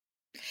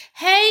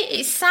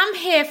it's Sam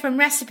here from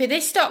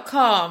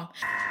RecipeThis.com.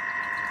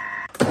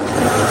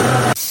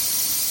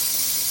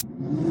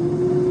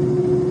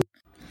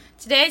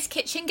 Today's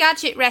kitchen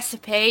gadget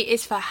recipe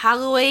is for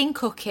Halloween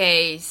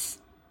cookies.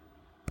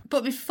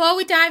 But before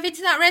we dive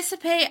into that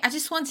recipe, I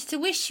just wanted to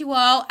wish you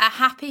all a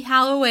happy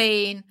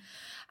Halloween.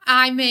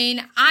 I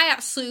mean, I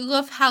absolutely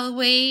love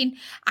Halloween.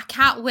 I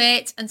can't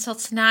wait until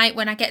tonight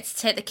when I get to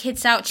take the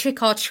kids out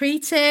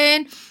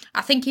trick-or-treating.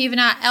 I think even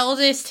our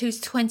eldest,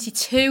 who's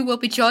 22, will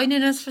be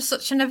joining us for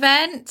such an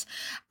event.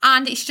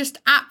 And it's just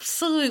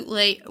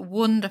absolutely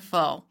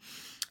wonderful.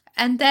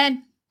 And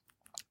then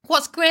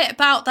what's great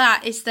about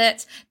that is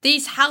that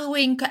these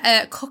Halloween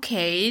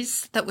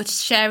cookies that we're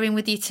sharing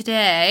with you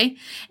today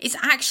is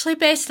actually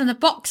based on a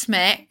box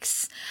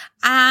mix.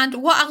 And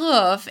what I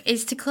love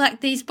is to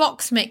collect these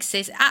box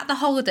mixes at the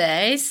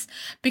holidays,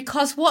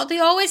 because what they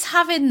always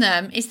have in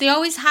them is they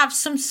always have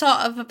some sort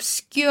of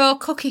obscure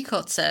cookie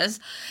cutters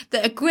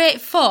that are great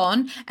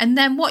fun. And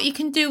then what you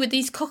can do with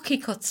these cookie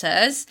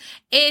cutters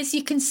is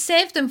you can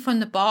save them from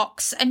the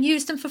box and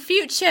use them for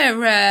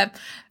future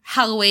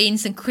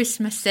Halloweens and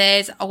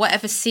Christmases or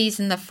whatever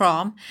season they're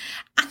from.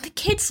 And the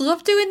kids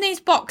love doing these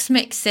box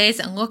mixes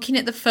and looking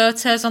at the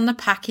photos on the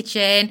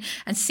packaging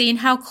and seeing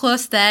how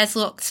close theirs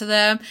look to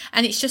them.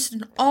 And it's just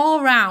an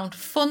all-round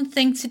fun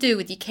thing to do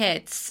with your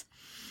kids.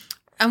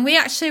 And we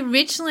actually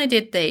originally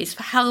did these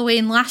for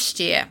Halloween last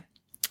year.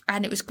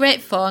 And it was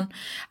great fun.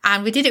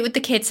 And we did it with the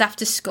kids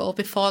after school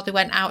before they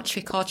went out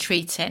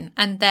trick-or-treating.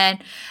 And then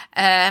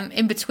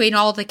in between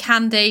all the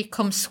candy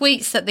come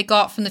sweets that they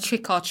got from the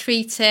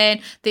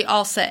trick-or-treating. They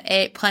also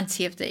ate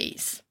plenty of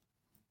these.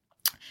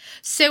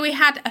 So we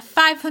had a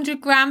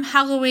 500 gram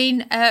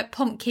Halloween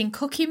pumpkin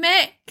cookie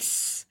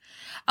mix,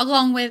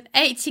 along with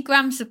 80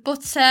 grams of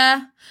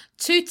butter,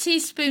 2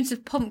 teaspoons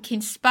of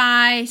pumpkin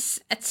spice,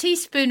 a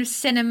teaspoon of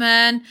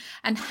cinnamon,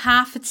 and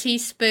half a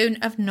teaspoon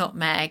of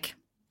nutmeg.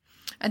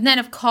 And then,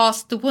 of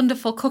course, the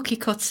wonderful cookie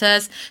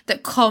cutters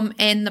that come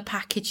in the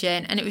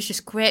packaging. And it was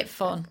just great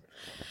fun.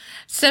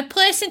 So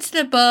place into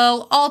the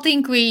bowl all the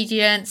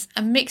ingredients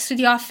and mix with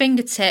your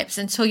fingertips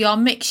until your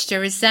mixture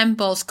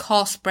resembles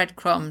coarse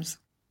breadcrumbs.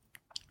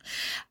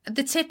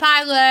 The tip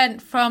I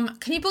learned from,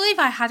 can you believe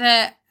I had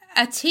a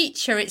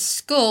teacher at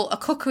school, a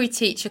cookery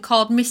teacher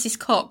called Mrs.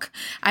 Cook.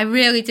 I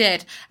really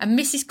did. And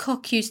Mrs.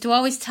 Cook used to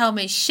always tell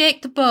me,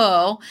 shake the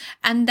bowl,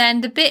 and then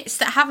the bits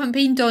that haven't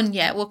been done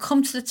yet will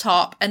come to the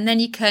top, and then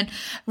you can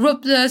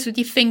rub those with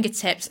your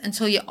fingertips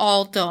until you're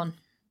all done.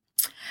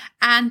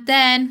 And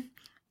then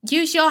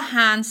use your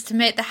hands to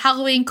make the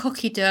Halloween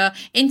cookie dough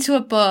into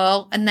a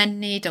bowl and then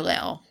knead a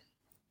little.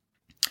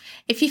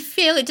 If you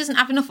feel it doesn't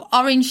have enough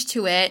orange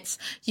to it,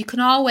 you can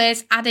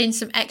always add in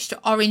some extra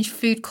orange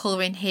food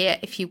colouring here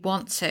if you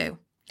want to.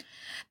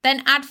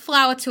 Then add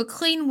flour to a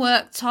clean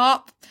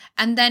worktop,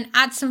 and then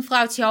add some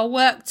flour to your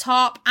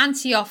worktop and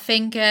to your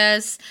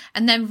fingers,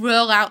 and then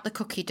roll out the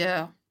cookie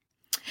dough.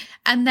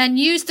 And then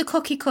use the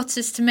cookie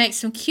cutters to make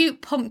some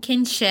cute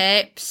pumpkin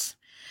shapes.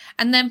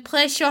 And then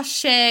place your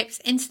shapes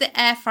into the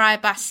air fry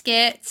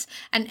basket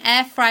and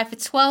air fry for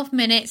 12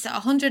 minutes at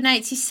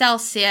 180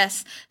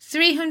 Celsius,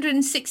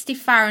 360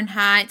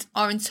 Fahrenheit,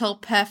 or until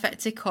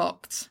perfectly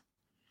cooked.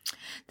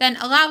 Then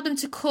allow them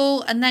to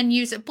cool and then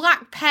use a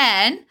black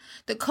pen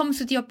that comes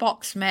with your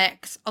box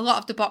mix. A lot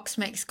of the box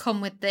mix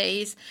come with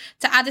these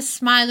to add a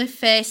smiley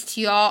face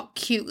to your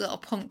cute little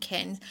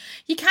pumpkins.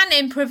 You can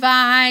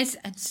improvise,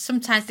 and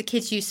sometimes the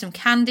kids use some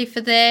candy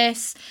for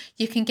this.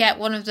 You can get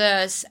one of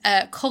those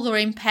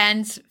colouring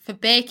pens for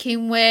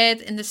baking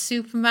with in the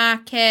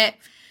supermarket,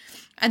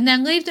 and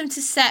then leave them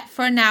to set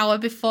for an hour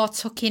before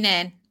tucking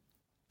in.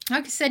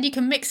 Like I said, you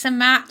can mix and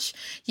match.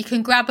 You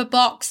can grab a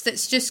box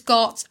that's just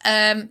got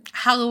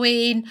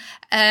Halloween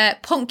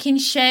pumpkin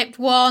shaped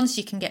ones.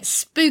 You can get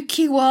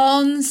spooky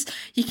ones.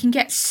 You can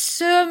get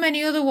so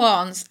many other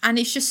ones, and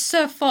it's just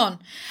so fun.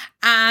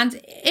 And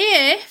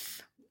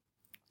if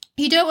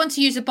you don't want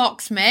to use a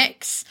box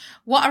mix,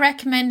 what I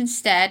recommend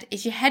instead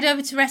is you head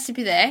over to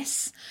Recipe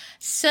This,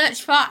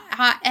 search for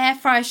our air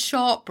fry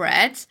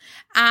shortbread,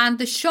 and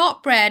the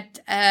shortbread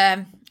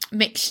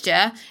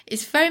mixture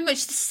is very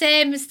much the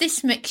same as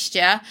this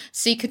mixture,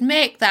 so you could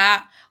make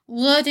that,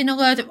 load in a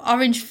load of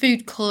orange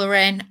food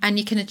colouring, and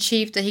you can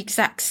achieve the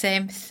exact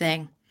same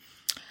thing.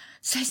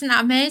 So isn't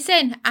that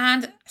amazing?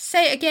 And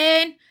say it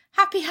again,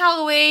 happy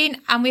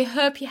Halloween, and we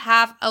hope you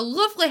have a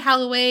lovely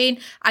Halloween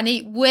and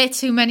eat way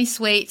too many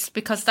sweets,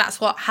 because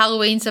that's what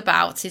Halloween's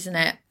about, isn't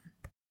it?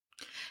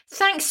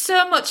 Thanks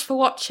so much for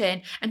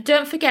watching, and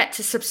don't forget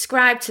to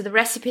subscribe to the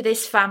Recipe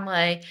This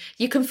family.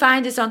 You can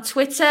find us on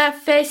Twitter,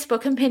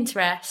 Facebook and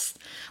Pinterest.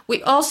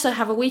 We also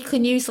have a weekly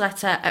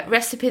newsletter at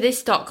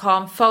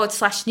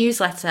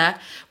recipethis.com/newsletter,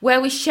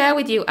 where we share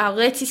with you our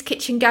latest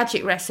kitchen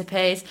gadget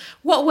recipes,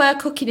 what we're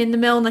cooking in the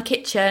Milner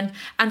kitchen,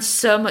 and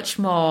so much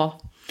more.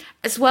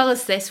 As well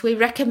as this, we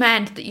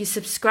recommend that you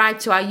subscribe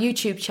to our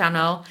YouTube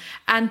channel,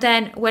 and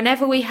then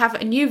whenever we have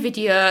a new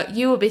video,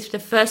 you will be the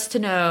first to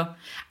know.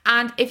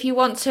 And if you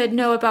want to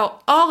know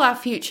about all our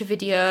future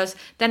videos,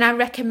 then I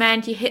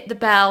recommend you hit the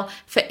bell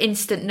for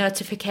instant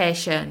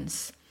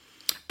notifications.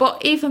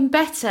 But even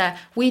better,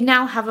 we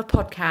now have a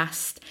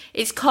podcast.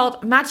 It's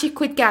called Magic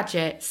with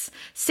Gadgets.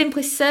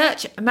 Simply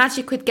search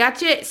Magic with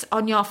Gadgets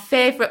on your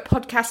favourite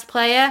podcast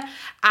player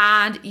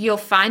and you'll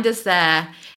find us there.